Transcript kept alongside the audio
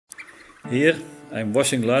Here I'm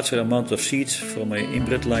washing larger amount of seeds from my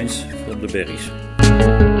inbred lines from the berries.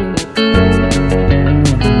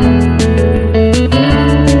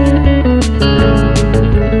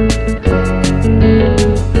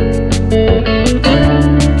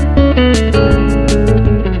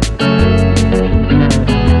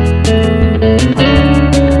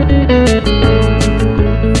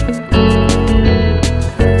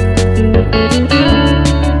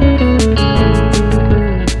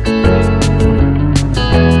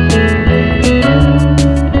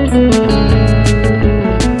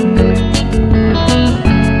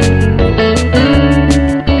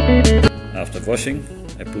 After washing,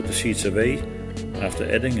 I put the seeds away after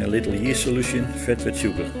adding a little yeast solution fed with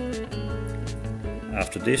sugar.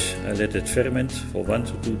 After this, I let it ferment for 1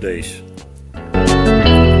 to 2 days.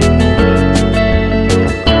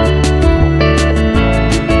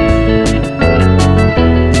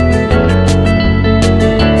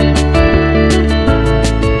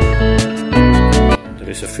 There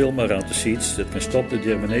is a film around the seeds that can stop the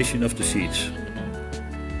germination of the seeds.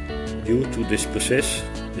 Due to this process,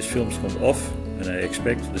 this film comes off and I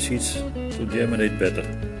expect the seeds to germinate better.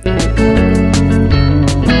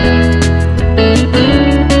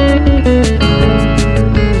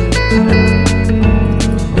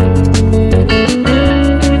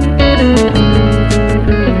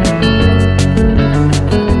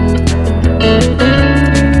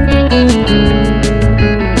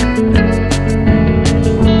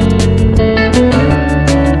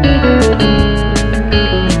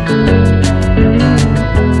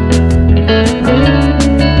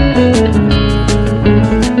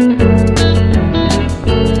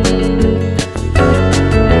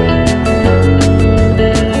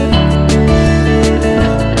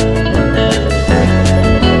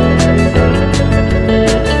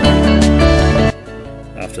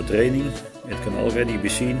 After draining, it can already be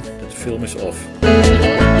seen that the film is off.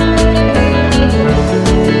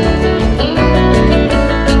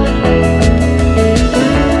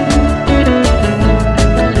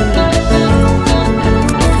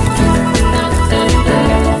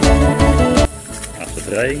 After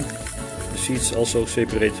drying, the seeds also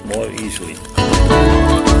separate more easily.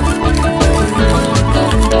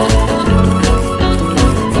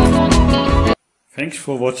 Thanks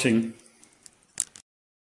for watching.